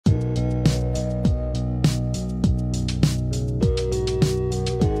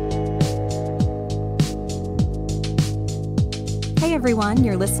Hey everyone,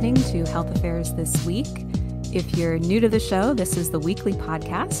 you're listening to Health Affairs This Week. If you're new to the show, this is the weekly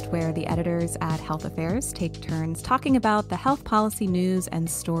podcast where the editors at Health Affairs take turns talking about the health policy news and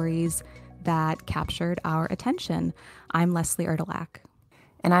stories that captured our attention. I'm Leslie Erdelack.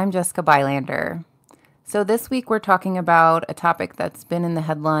 And I'm Jessica Bylander. So this week we're talking about a topic that's been in the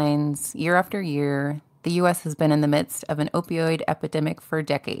headlines year after year. The U.S. has been in the midst of an opioid epidemic for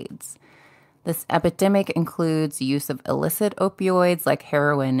decades. This epidemic includes use of illicit opioids like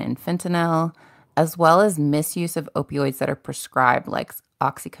heroin and fentanyl, as well as misuse of opioids that are prescribed like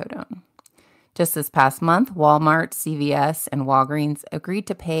oxycodone. Just this past month, Walmart, CVS, and Walgreens agreed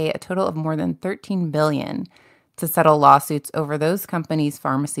to pay a total of more than $13 billion to settle lawsuits over those companies'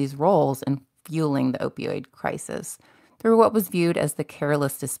 pharmacies' roles in fueling the opioid crisis through what was viewed as the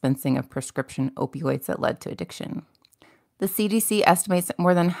careless dispensing of prescription opioids that led to addiction. The CDC estimates that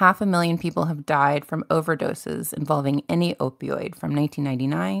more than 500,000 people have died from overdoses involving any opioid from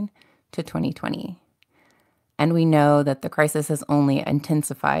 1999 to 2020. And we know that the crisis has only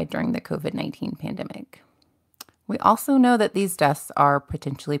intensified during the COVID-19 pandemic. We also know that these deaths are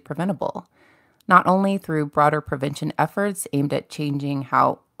potentially preventable, not only through broader prevention efforts aimed at changing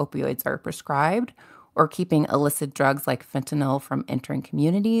how opioids are prescribed or keeping illicit drugs like fentanyl from entering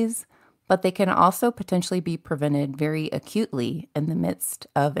communities, but they can also potentially be prevented very acutely in the midst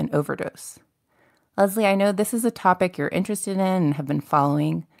of an overdose. Leslie, I know this is a topic you're interested in and have been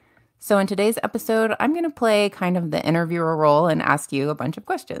following. So in today's episode, I'm going to play kind of the interviewer role and ask you a bunch of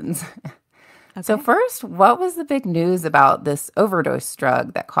questions. Okay. So first, what was the big news about this overdose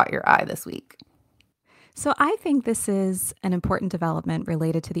drug that caught your eye this week? So I think this is an important development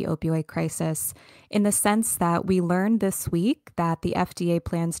related to the opioid crisis in the sense that we learned this week that the FDA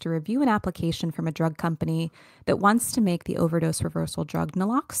plans to review an application from a drug company that wants to make the overdose reversal drug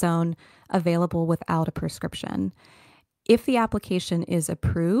Naloxone available without a prescription. If the application is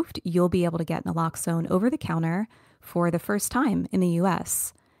approved, you'll be able to get Naloxone over the counter for the first time in the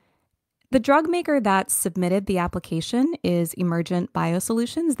U.S. The drug maker that submitted the application is Emergent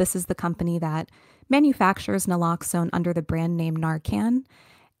Biosolutions. This is the company that manufactures Naloxone under the brand name Narcan.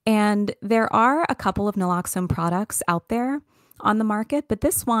 And there are a couple of Naloxone products out there on the market, but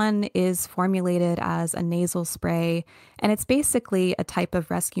this one is formulated as a nasal spray, and it's basically a type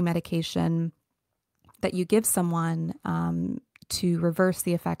of rescue medication that you give someone to reverse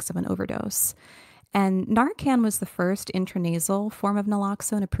the effects of an overdose. And Narcan was the first intranasal form of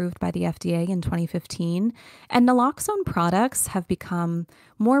Naloxone approved by the FDA in 2015. And Naloxone products have become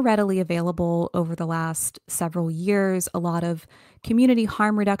more readily available over the last several years. A lot of community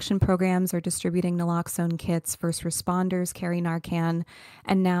harm reduction programs are distributing Naloxone kits. First responders carry Narcan.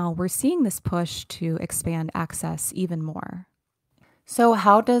 And now we're seeing this push to expand access even more. So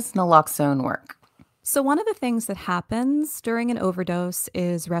how does Naloxone work? So one of the things that happens during an overdose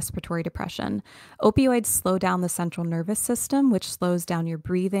is respiratory depression. Opioids slow down the central nervous system, which slows down your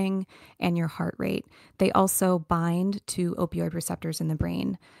breathing and your heart rate. They also bind to opioid receptors in the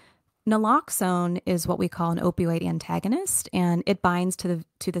brain. Naloxone is what we call an opioid antagonist, and it binds to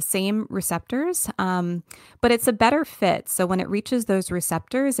the same receptors, but it's a better fit. So when it reaches those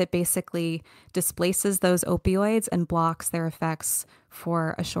receptors, it basically displaces those opioids and blocks their effects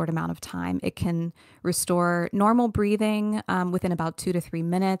for a short amount of time. It can restore normal breathing within about 2 to 3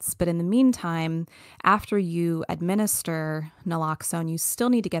 minutes, but in the meantime, after you administer Naloxone, you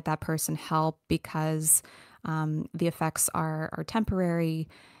still need to get that person help because the effects are temporary.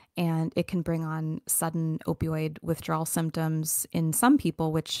 And it can bring on sudden opioid withdrawal symptoms in some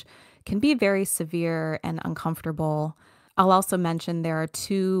people, which can be very severe and uncomfortable. I'll also mention there are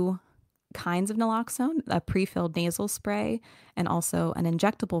two kinds of Naloxone, a pre-filled nasal spray and also an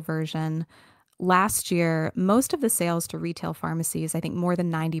injectable version. Last year, most of the sales to retail pharmacies, I think more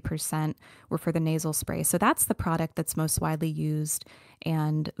than 90%, were for the nasal spray. So that's the product that's most widely used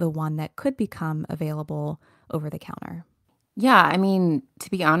and the one that could become available over the counter. Yeah, I mean,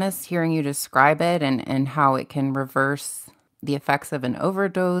 to be honest, hearing you describe it and how it can reverse the effects of an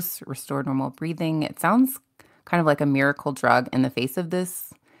overdose, restore normal breathing, it sounds kind of like a miracle drug in the face of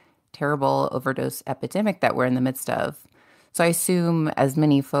this terrible overdose epidemic that we're in the midst of. So I assume as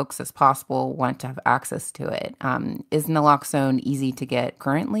many folks as possible want to have access to it. Is Naloxone easy to get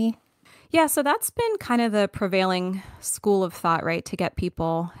currently? Yeah, so that's been kind of the prevailing school of thought, right, to get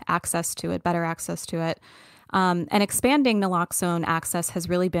people access to it, better access to it. And expanding Naloxone access has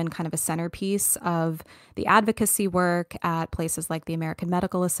really been kind of a centerpiece of the advocacy work at places like the American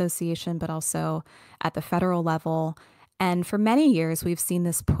Medical Association, but also at the federal level. And for many years, we've seen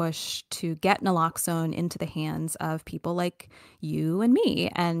this push to get naloxone into the hands of people like you and me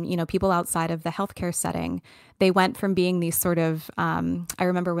and, people outside of the healthcare setting. They went from being these sort of, I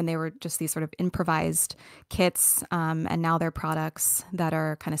remember when they were just these sort of improvised kits, and now they're products that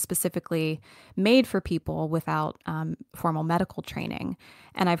are kind of specifically made for people without formal medical training.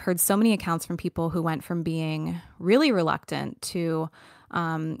 And I've heard so many accounts from people who went from being really reluctant to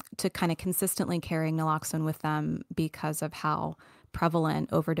kind of consistently carrying naloxone with them because of how prevalent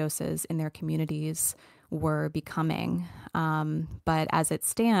overdoses in their communities were becoming. But as it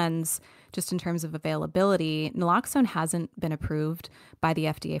stands, just in terms of availability, naloxone hasn't been approved by the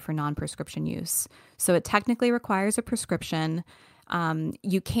FDA for non-prescription use. So it technically requires a prescription.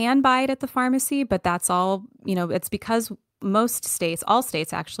 You can buy it at the pharmacy, but that's all, it's because most states, all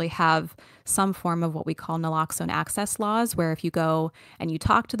states actually have some form of what we call naloxone access laws, where if you go and you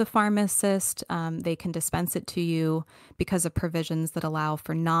talk to the pharmacist, they can dispense it to you because of provisions that allow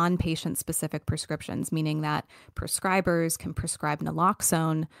for non-patient specific prescriptions, meaning that prescribers can prescribe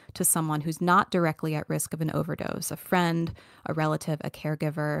naloxone to someone who's not directly at risk of an overdose, a friend, a relative, a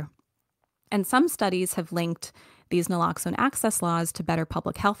caregiver. And some studies have linked these naloxone access laws to better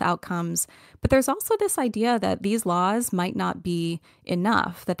public health outcomes. But there's also this idea that these laws might not be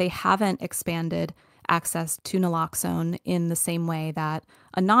enough, that they haven't expanded access to naloxone in the same way that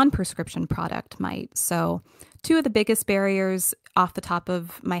a non-prescription product might. So two of the biggest barriers off the top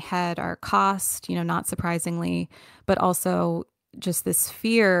of my head are cost, not surprisingly, but also just this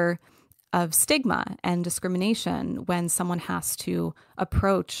fear of stigma and discrimination when someone has to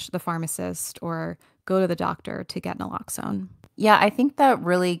approach the pharmacist or go to the doctor to get naloxone. Yeah, I think that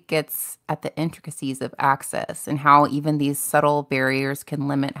really gets at the intricacies of access and how even these subtle barriers can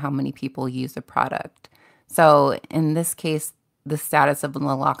limit how many people use a product. So in this case, the status of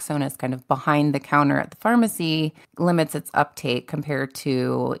naloxone as kind of behind the counter at the pharmacy limits its uptake compared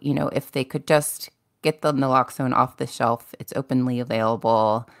to, if they could just get the naloxone off the shelf, it's openly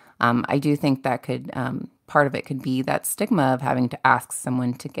available. I do think that part of it could be that stigma of having to ask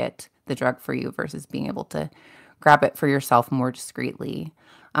someone to get the drug for you versus being able to grab it for yourself more discreetly.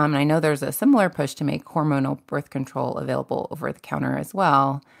 And I know there's a similar push to make hormonal birth control available over the counter as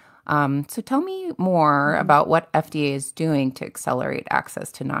well. So tell me more about what FDA is doing to accelerate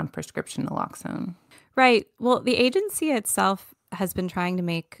access to non-prescription naloxone. Right. Well, the agency itself has been trying to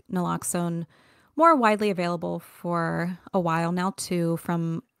make naloxone more widely available for a while now, too,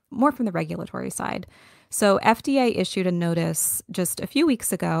 from the regulatory side. So FDA issued a notice just a few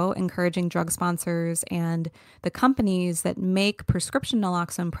weeks ago encouraging drug sponsors and the companies that make prescription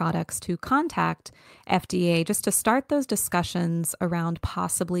naloxone products to contact FDA just to start those discussions around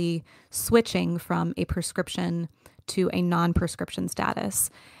possibly switching from a prescription to a non-prescription status.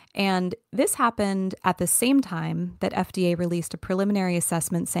 And this happened at the same time that FDA released a preliminary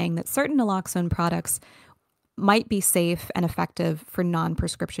assessment saying that certain naloxone products might be safe and effective for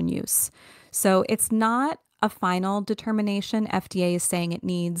non-prescription use. So it's not a final determination. FDA is saying it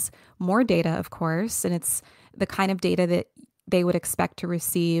needs more data, of course, and it's the kind of data that they would expect to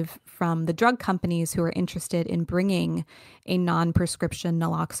receive from the drug companies who are interested in bringing a non-prescription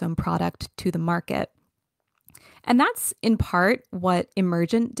naloxone product to the market. And that's in part what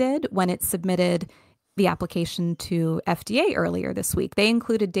Emergent did when it submitted the application to FDA earlier this week. They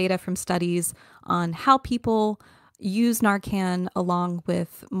included data from studies on how people use Narcan along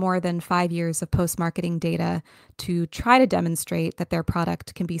with more than 5 years of post-marketing data to try to demonstrate that their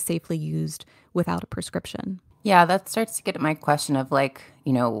product can be safely used without a prescription. Yeah, that starts to get at my question of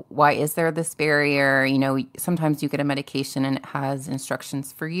why is there this barrier? Sometimes you get a medication and it has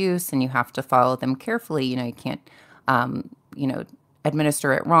instructions for use and you have to follow them carefully. You can't,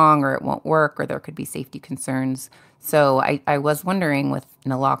 administer it wrong or it won't work or there could be safety concerns. So I was wondering with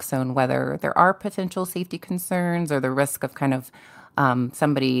naloxone whether there are potential safety concerns or the risk of kind of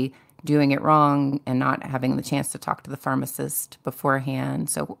somebody doing it wrong and not having the chance to talk to the pharmacist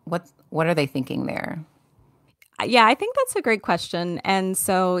beforehand. So what are they thinking there? Yeah, I think that's a great question. And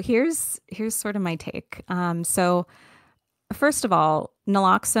so here's sort of my take. So first of all,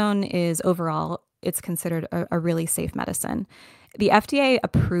 naloxone is overall, it's considered a really safe medicine. The FDA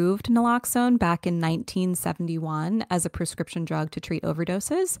approved naloxone back in 1971 as a prescription drug to treat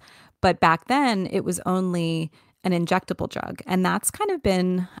overdoses. But back then, it was only an injectable drug. And that's kind of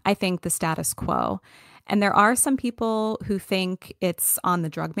been, I think, the status quo. And there are some people who think it's on the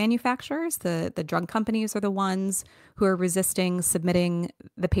drug manufacturers. The drug companies are the ones who are resisting submitting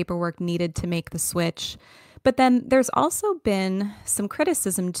the paperwork needed to make the switch. But then there's also been some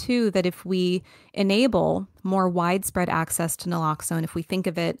criticism, too, that if we enable more widespread access to naloxone, if we think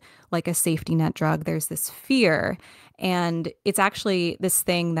of it like a safety net drug, there's this fear. And it's actually this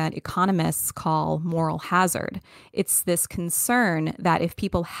thing that economists call moral hazard. It's this concern that if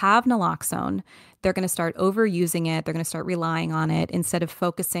people have naloxone, they're going to start overusing it. They're going to start relying on it instead of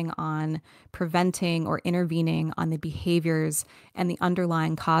focusing on preventing or intervening on the behaviors and the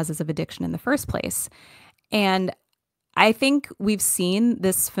underlying causes of addiction in the first place. And I think we've seen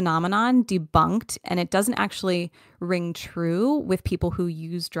this phenomenon debunked, and it doesn't actually ring true with people who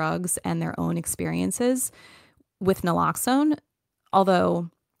use drugs and their own experiences with naloxone. Although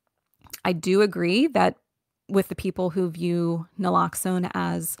I do agree that with the people who view naloxone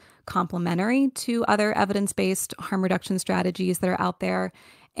as complementary to other evidence-based harm reduction strategies that are out there.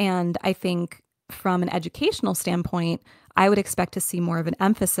 And I think from an educational standpoint, I would expect to see more of an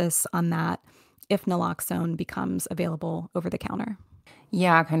emphasis on that if naloxone becomes available over the counter.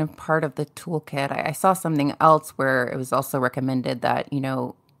 Yeah, kind of part of the toolkit. I saw something else where it was also recommended that,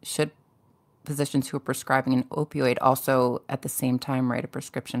 should physicians who are prescribing an opioid also at the same time write a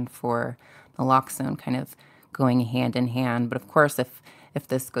prescription for naloxone, kind of going hand in hand. But of course, if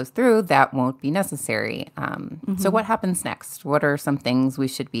this goes through, that won't be necessary. So what happens next? What are some things we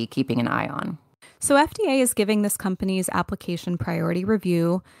should be keeping an eye on? So FDA is giving this company's application priority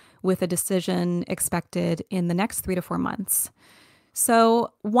review with a decision expected in the next 3 to 4 months.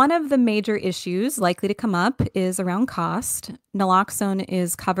 So one of the major issues likely to come up is around cost. Naloxone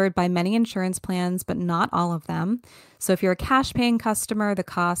is covered by many insurance plans, but not all of them. So if you're a cash paying customer, the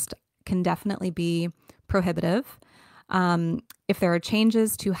cost can definitely be prohibitive. If there are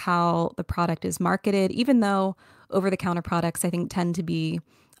changes to how the product is marketed, even though over-the-counter products, I think, tend to be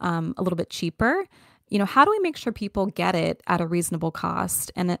a little bit cheaper, how do we make sure people get it at a reasonable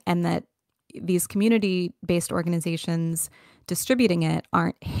cost and that these community-based organizations distributing it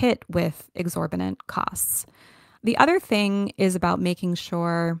aren't hit with exorbitant costs? The other thing is about making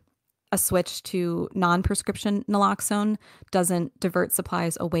sure a switch to non-prescription naloxone doesn't divert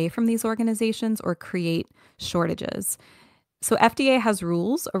supplies away from these organizations or create shortages. So FDA has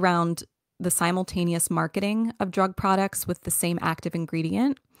rules around the simultaneous marketing of drug products with the same active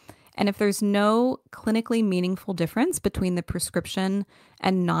ingredient. And if there's no clinically meaningful difference between the prescription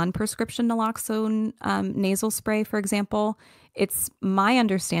and non-prescription naloxone nasal spray, for example, it's my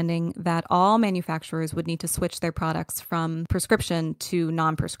understanding that all manufacturers would need to switch their products from prescription to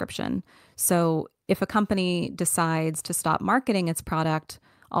non-prescription. So if a company decides to stop marketing its product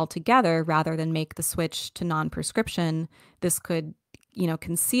altogether rather than make the switch to non-prescription, this could,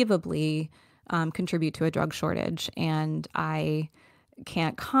 conceivably contribute to a drug shortage. And I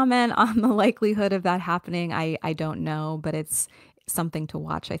can't comment on the likelihood of that happening. I don't know, but it's something to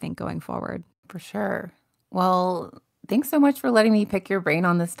watch, I think, going forward. For sure. Well, thanks so much for letting me pick your brain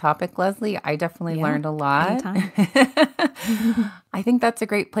on this topic, Leslie. I definitely learned a lot. Anytime. I think that's a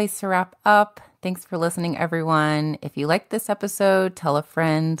great place to wrap up. Thanks for listening, everyone. If you liked this episode, tell a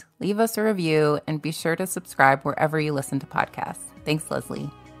friend, leave us a review, and be sure to subscribe wherever you listen to podcasts. Thanks, Leslie.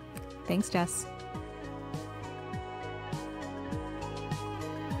 Thanks, Jess.